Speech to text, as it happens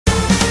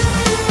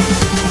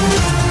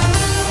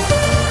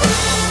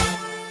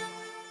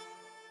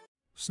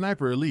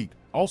Sniper Elite,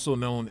 also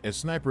known as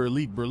Sniper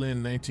Elite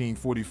Berlin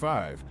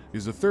 1945,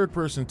 is a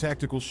third-person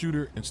tactical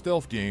shooter and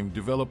stealth game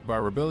developed by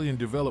Rebellion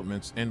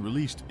Developments and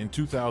released in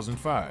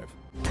 2005.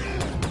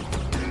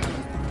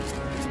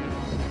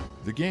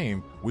 The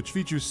game, which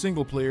features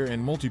single-player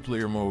and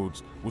multiplayer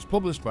modes, was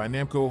published by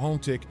Namco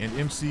Hometech and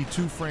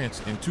MC2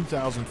 France in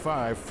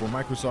 2005 for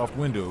Microsoft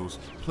Windows,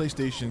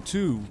 PlayStation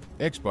 2,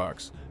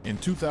 Xbox, in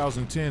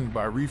 2010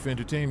 by Reef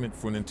Entertainment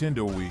for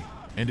Nintendo Wii,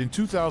 and in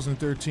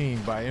 2013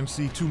 by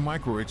MC2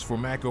 MicroX for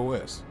Mac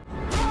OS.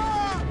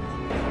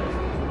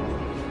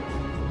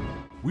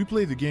 We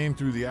play the game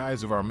through the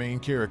eyes of our main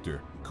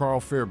character,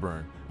 Carl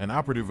Fairburn, an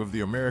operative of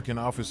the American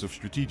Office of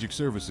Strategic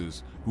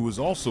Services, who is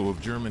also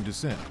of German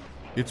descent.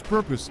 Its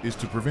purpose is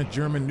to prevent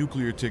German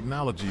nuclear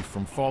technology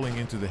from falling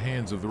into the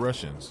hands of the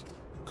Russians.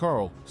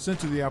 Carl, sent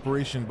to the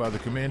operation by the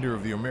commander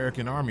of the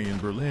American Army in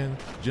Berlin,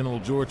 General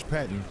George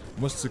Patton,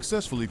 must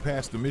successfully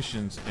pass the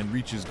missions and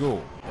reach his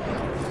goal.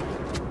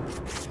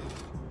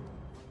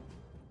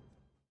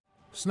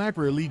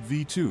 Sniper Elite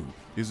V2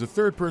 is a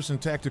third-person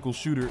tactical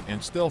shooter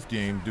and stealth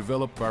game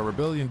developed by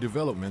Rebellion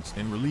Developments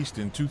and released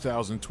in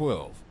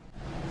 2012.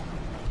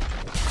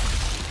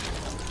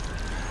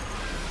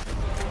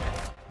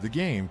 The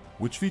game,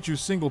 which features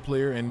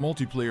single-player and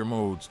multiplayer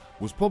modes,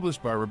 was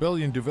published by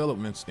Rebellion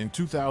Developments in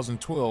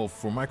 2012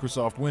 for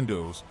Microsoft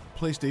Windows,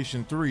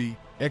 PlayStation 3,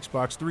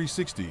 Xbox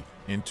 360,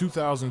 and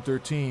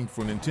 2013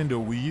 for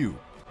Nintendo Wii U.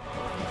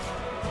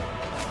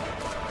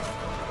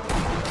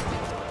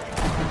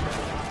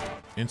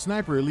 In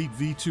Sniper Elite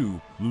V2,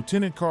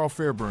 Lieutenant Carl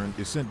Fairburn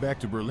is sent back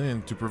to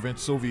Berlin to prevent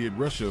Soviet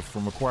Russia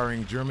from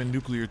acquiring German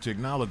nuclear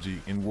technology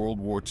in World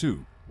War II.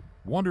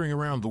 Wandering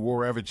around the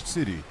war-ravaged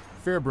city,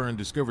 Fairburn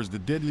discovers the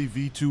deadly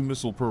V2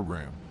 missile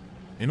program.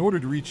 In order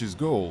to reach his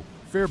goal,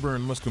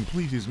 Fairburn must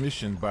complete his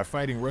mission by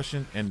fighting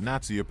Russian and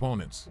Nazi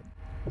opponents.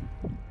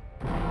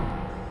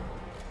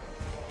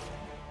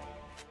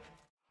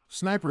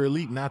 Sniper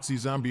Elite Nazi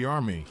Zombie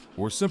Army,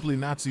 or simply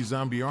Nazi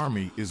Zombie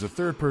Army, is a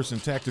third-person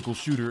tactical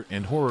shooter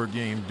and horror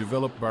game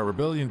developed by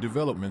Rebellion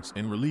Developments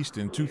and released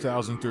in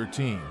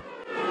 2013.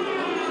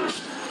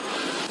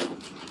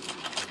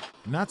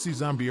 Nazi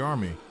Zombie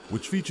Army,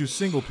 which features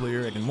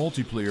single-player and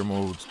multiplayer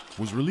modes,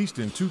 was released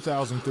in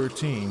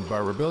 2013 by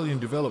Rebellion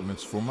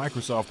Developments for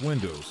Microsoft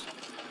Windows.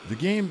 The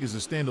game is a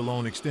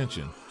standalone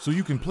extension, so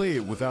you can play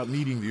it without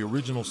needing the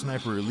original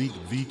Sniper Elite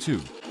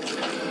V2.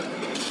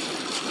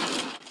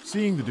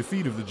 Seeing the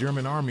defeat of the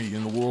German army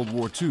in the World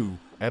War II,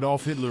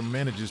 Adolf Hitler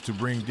manages to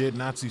bring dead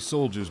Nazi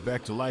soldiers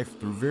back to life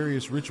through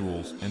various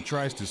rituals and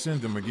tries to send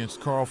them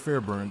against Carl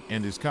Fairburn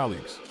and his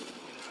colleagues.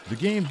 The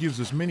game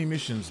gives us many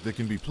missions that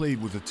can be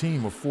played with a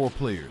team of 4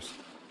 players.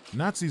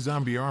 Nazi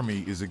Zombie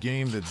Army is a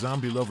game that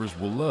zombie lovers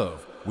will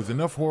love, with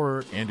enough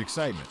horror and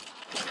excitement.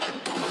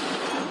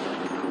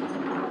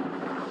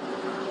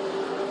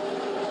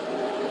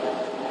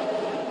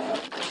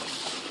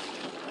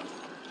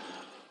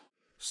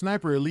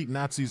 Sniper Elite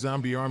Nazi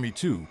Zombie Army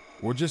 2,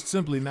 or just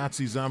simply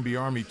Nazi Zombie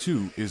Army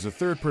 2, is a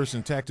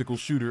third-person tactical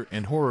shooter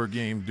and horror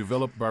game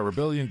developed by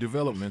Rebellion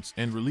Developments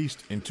and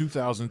released in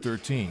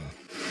 2013.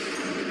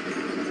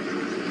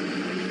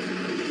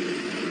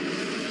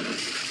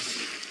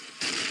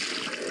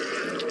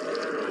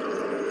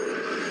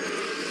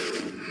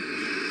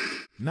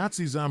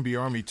 Nazi Zombie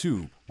Army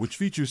 2, which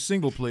features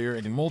single-player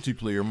and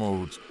multiplayer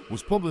modes,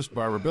 was published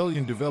by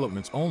Rebellion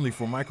Developments only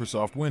for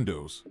Microsoft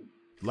Windows.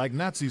 Like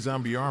Nazi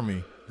Zombie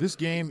Army, this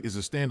game is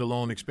a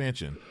standalone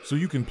expansion, so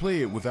you can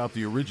play it without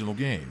the original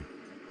game.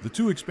 The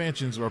 2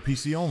 expansions are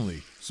PC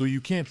only, so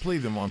you can't play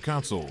them on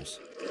consoles.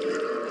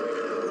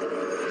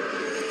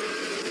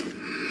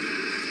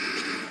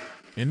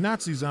 In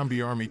Nazi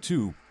Zombie Army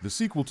 2, the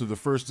sequel to the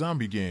first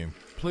zombie game,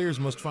 players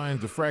must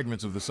find the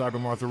fragments of the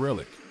Sagarmartha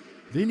relic.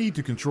 They need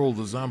to control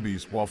the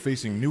zombies while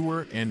facing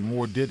newer and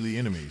more deadly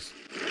enemies.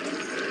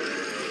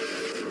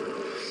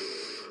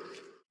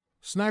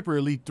 Sniper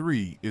Elite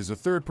 3 is a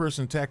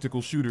third-person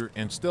tactical shooter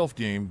and stealth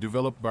game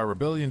developed by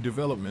Rebellion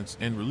Developments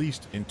and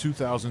released in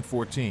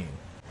 2014.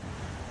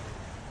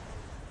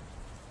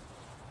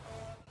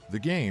 The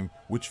game,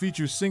 which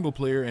features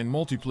single-player and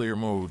multiplayer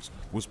modes,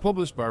 was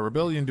published by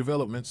Rebellion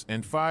Developments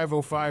and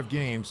 505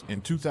 Games in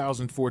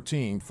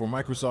 2014 for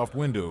Microsoft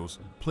Windows,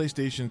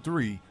 PlayStation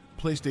 3,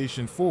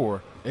 PlayStation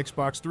 4,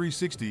 Xbox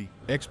 360,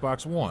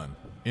 Xbox One,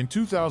 in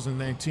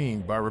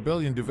 2019 by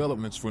Rebellion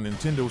Developments for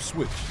Nintendo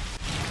Switch.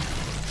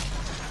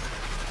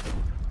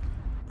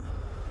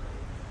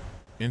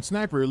 In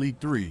Sniper Elite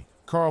 3,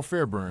 Carl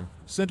Fairburn,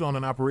 sent on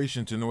an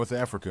operation to North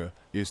Africa,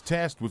 is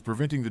tasked with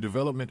preventing the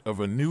development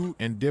of a new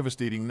and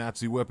devastating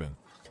Nazi weapon.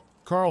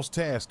 Carl's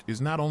task is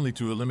not only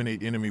to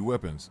eliminate enemy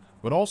weapons,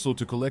 but also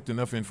to collect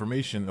enough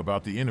information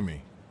about the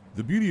enemy.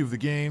 The beauty of the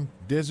game,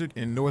 desert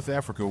in North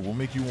Africa, will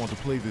make you want to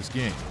play this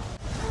game.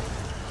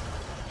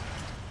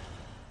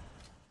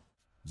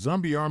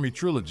 Zombie Army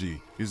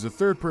Trilogy is a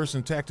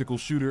third-person tactical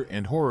shooter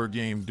and horror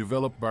game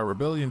developed by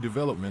Rebellion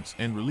Developments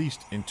and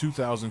released in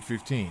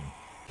 2015.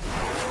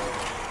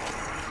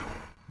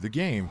 The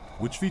game,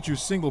 which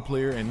features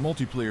single-player and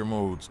multiplayer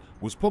modes,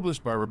 was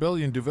published by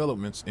Rebellion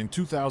Developments in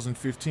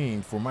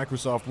 2015 for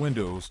Microsoft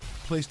Windows,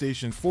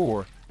 PlayStation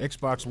 4,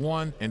 Xbox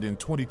One, and in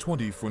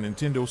 2020 for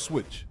Nintendo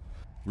Switch.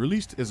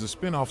 Released as a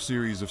spin-off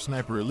series of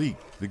Sniper Elite,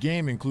 the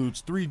game includes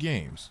 3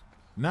 games: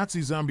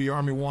 Nazi Zombie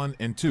Army 1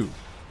 and 2.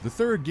 The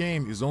third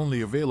game is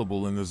only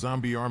available in the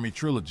Zombie Army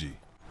Trilogy.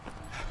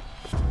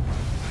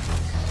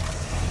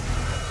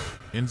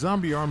 In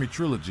Zombie Army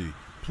Trilogy,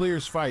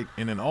 players fight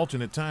in an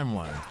alternate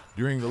timeline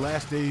during the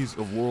last days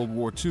of World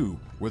War II,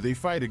 where they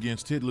fight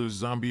against Hitler's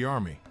zombie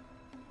army.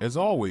 As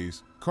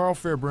always, Carl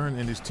Fairburn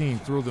and his team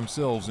throw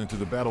themselves into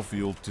the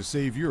battlefield to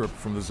save Europe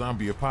from the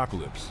zombie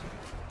apocalypse.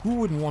 Who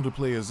wouldn't want to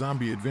play a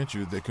zombie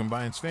adventure that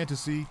combines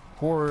fantasy,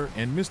 horror,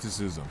 and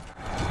mysticism?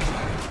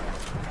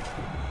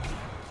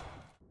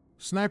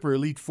 Sniper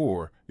Elite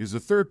 4 is a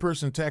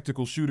third-person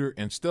tactical shooter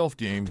and stealth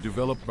game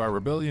developed by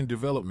Rebellion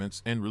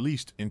Developments and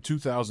released in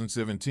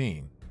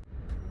 2017.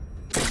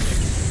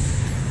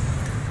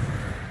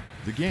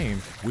 The game,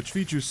 which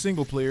features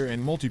single-player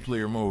and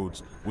multiplayer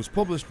modes, was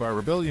published by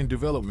Rebellion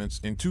Developments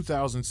in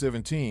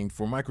 2017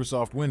 for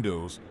Microsoft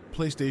Windows,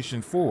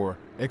 PlayStation 4,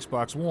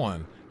 Xbox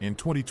One, and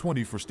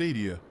 2020 for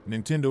Stadia,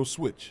 Nintendo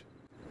Switch.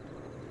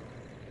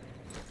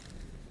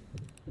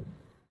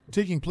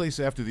 Taking place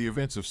after the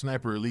events of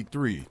Sniper Elite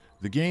 3,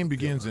 the game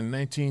begins in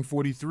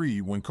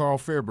 1943 when Carl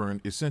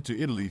Fairburn is sent to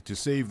Italy to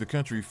save the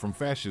country from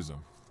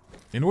fascism.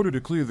 In order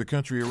to clear the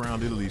country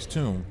around Italy's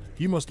tomb,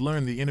 he must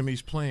learn the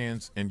enemy's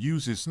plans and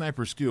use his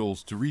sniper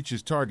skills to reach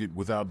his target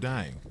without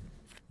dying.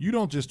 You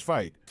don't just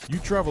fight, you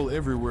travel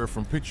everywhere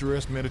from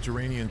picturesque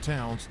Mediterranean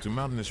towns to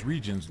mountainous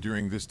regions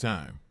during this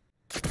time.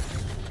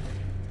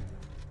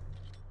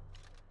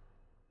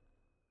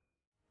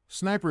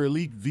 Sniper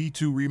Elite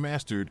V2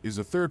 Remastered is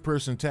a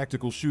third-person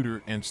tactical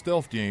shooter and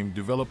stealth game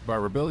developed by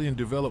Rebellion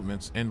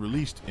Developments and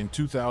released in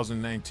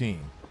 2019.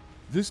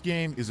 This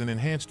game is an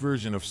enhanced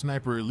version of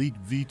Sniper Elite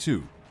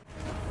V2.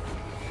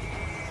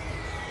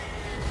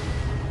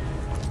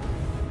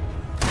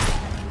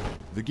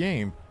 The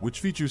game, which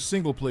features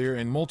single-player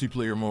and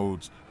multiplayer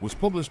modes, was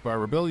published by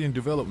Rebellion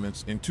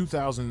Developments in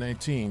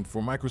 2019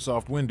 for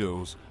Microsoft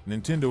Windows,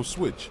 Nintendo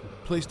Switch,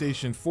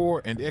 PlayStation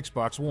 4, and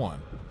Xbox One.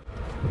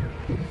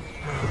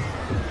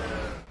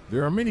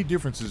 There are many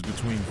differences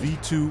between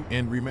V2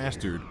 and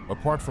Remastered,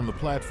 apart from the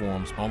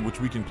platforms on which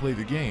we can play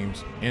the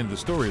games and the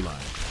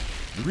storyline.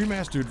 The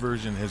remastered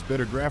version has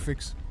better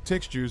graphics,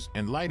 textures,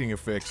 and lighting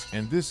effects,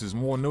 and this is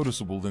more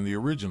noticeable than the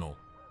original.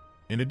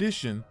 In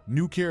addition,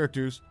 new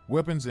characters,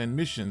 weapons, and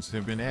missions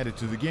have been added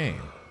to the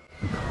game.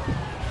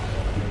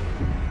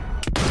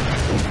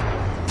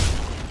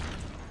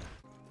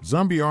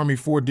 Zombie Army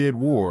 4 Dead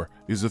War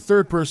is a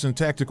third-person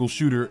tactical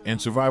shooter and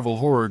survival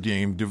horror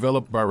game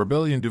developed by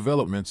Rebellion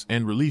Developments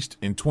and released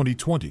in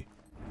 2020.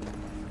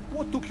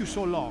 What took you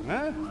so long,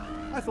 eh?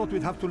 I thought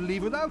we'd have to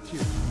leave without you.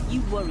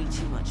 You worry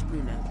too much,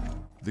 Bruno.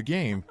 The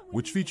game,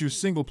 which features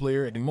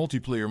single-player and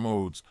multiplayer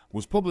modes,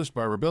 was published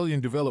by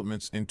Rebellion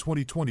Developments in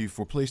 2020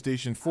 for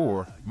PlayStation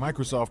 4,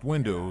 Microsoft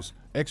Windows,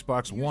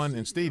 Xbox One,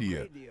 and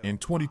Stadia,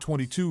 and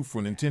 2022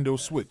 for Nintendo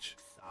Switch.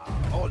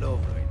 All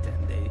over it,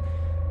 and they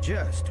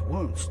just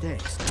won't stay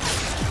still.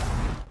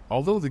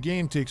 Although the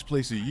game takes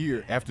place a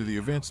year after the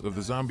events of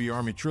the Zombie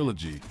Army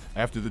Trilogy,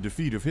 after the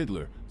defeat of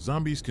Hitler,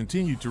 zombies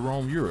continue to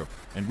roam Europe,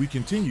 and we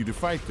continue to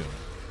fight them.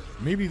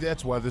 Maybe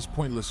that's why this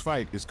pointless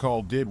fight is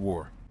called Dead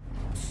War.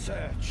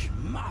 Search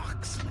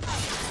marksman.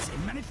 C'est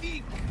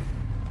magnifique.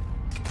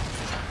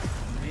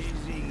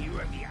 Amazing, you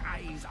have the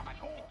eyes of an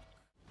orc.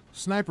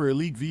 Sniper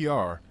Elite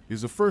VR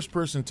is a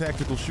first-person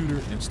tactical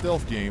shooter and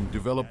stealth game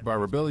developed by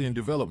Rebellion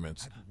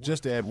Developments,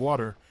 Just Add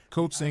Water,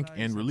 CodeSync,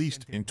 and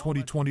released in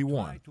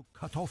 2021. To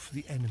cut off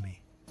the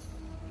enemy.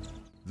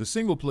 The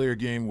single-player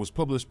game was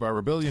published by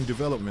Rebellion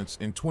Developments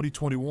in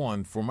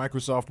 2021 for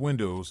Microsoft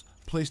Windows,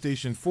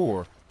 PlayStation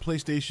 4,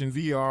 PlayStation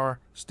VR,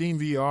 Steam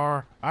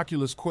VR,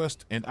 Oculus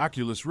Quest, and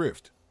Oculus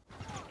Rift.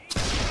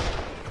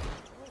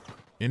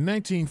 In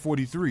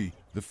 1943,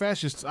 the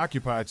fascists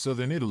occupied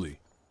southern Italy.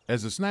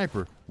 As a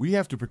sniper, we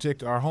have to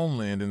protect our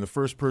homeland in the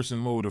first-person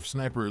mode of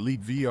Sniper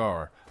Elite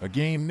VR, a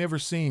game never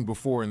seen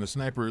before in the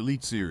Sniper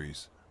Elite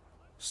series.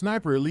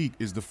 Sniper Elite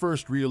is the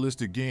first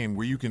realistic game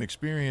where you can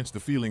experience the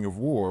feeling of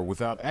war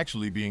without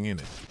actually being in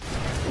it.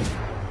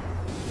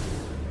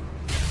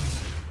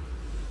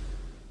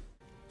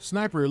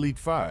 Sniper Elite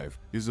 5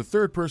 is a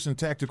third-person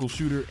tactical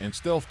shooter and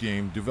stealth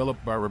game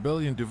developed by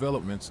Rebellion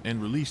Developments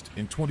and released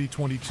in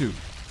 2022.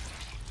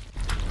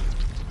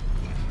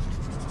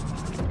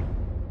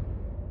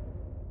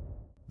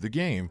 The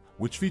game,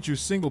 which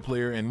features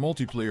single-player and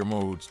multiplayer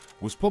modes,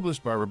 was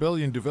published by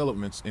Rebellion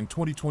Developments in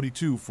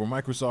 2022 for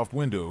Microsoft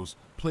Windows,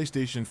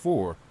 PlayStation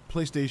 4,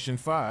 PlayStation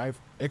 5,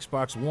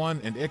 Xbox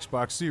One, and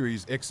Xbox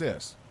Series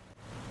XS.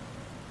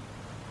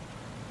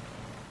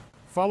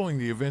 Following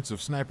the events of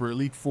Sniper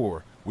Elite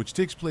 4, which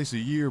takes place a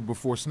year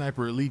before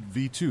Sniper Elite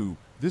V2,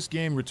 this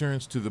game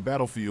returns to the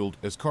battlefield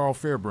as Carl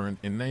Fairburn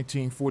in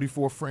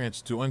 1944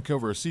 France to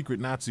uncover a secret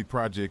Nazi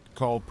project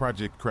called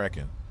Project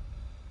Kraken.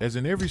 As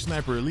in every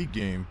Sniper Elite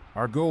game,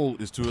 our goal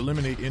is to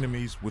eliminate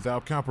enemies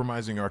without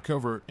compromising our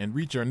cover and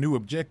reach our new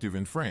objective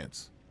in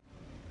France.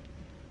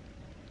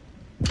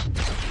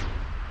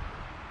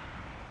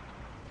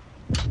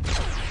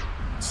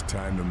 It's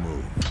time to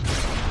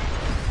move.